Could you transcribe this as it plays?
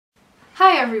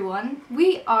Hi everyone,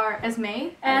 we are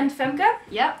Esmay and Femke.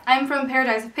 Yep, I'm from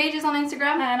Paradise of Pages on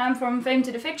Instagram. And I'm from Fame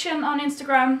to the Fiction on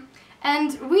Instagram.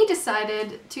 And we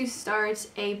decided to start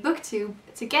a booktube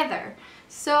together.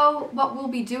 So what we'll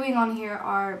be doing on here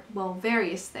are, well,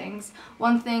 various things.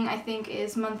 One thing I think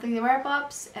is monthly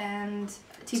wrap-ups and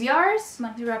TBRs.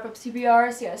 Monthly wrap-ups,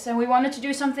 TBRs, yes. And we wanted to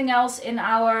do something else in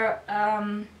our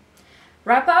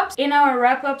wrap-ups. In our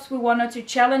wrap-ups we wanted to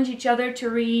challenge each other to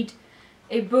read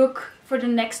a book for the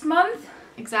next month.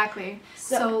 Exactly.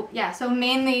 So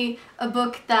mainly a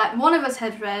book that one of us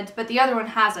had read but the other one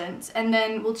hasn't, and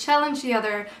then we'll challenge the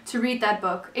other to read that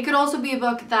book. It could also be a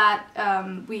book that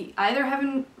we either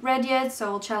haven't read yet,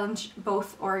 so we'll challenge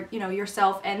both, or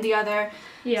yourself and the other.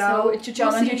 Yeah, so to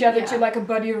challenge each other to like a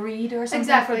buddy read or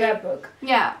something for that book.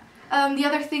 Yeah. The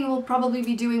other thing we'll probably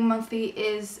be doing monthly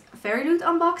is fairy loot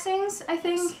unboxings, I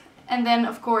think. Yes. And then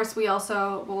of course we'll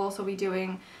also be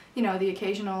doing the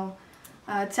occasional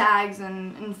tags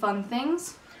and fun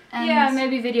things. And yeah,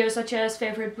 maybe videos such as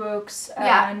favorite books.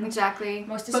 Yeah, exactly.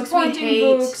 Most disappointing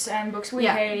books and books we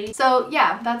hate. So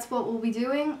yeah, that's what we'll be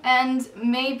doing. And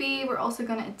maybe we're also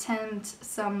going to attempt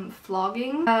some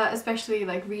vlogging, especially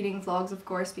like reading vlogs, of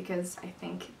course, because I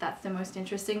think that's the most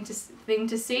interesting thing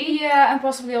to see. Yeah, and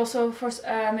possibly also for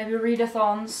maybe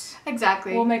readathons.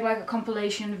 Exactly. We'll make like a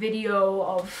compilation video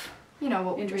of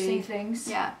what we interesting read. things.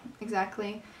 Yeah,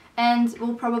 exactly. And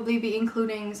we'll probably be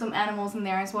including some animals in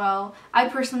there as well. I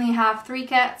personally have 3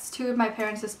 cats, 2 at my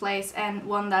parents' place and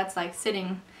 1 that's like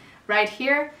sitting right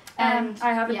here. And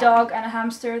I have a dog and a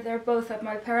hamster. They're both at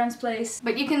my parents' place.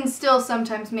 But you can still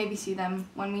sometimes maybe see them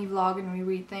when we vlog and we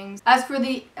read things. As for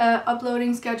the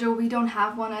uploading schedule, we don't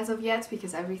have one as of yet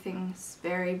because everything's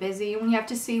very busy and we have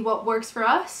to see what works for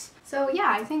us. So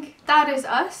yeah, I think that is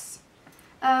us.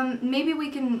 Maybe we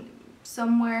can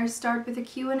somewhere start with a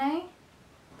Q&A.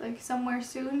 Like somewhere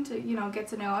soon to get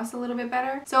to know us a little bit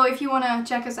better. So if you want to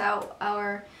check us out,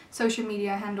 our social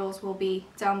media handles will be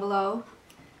down below.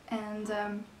 And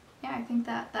yeah, I think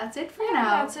that's it for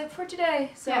now. That's it for today.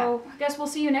 So I guess we'll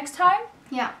see you next time.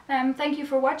 Yeah. Thank you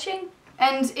for watching.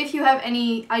 And if you have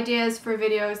any ideas for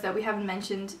videos that we haven't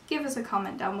mentioned, give us a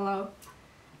comment down below.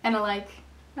 And a like.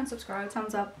 And subscribe.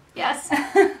 Thumbs up. Yes.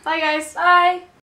 Bye guys. Bye.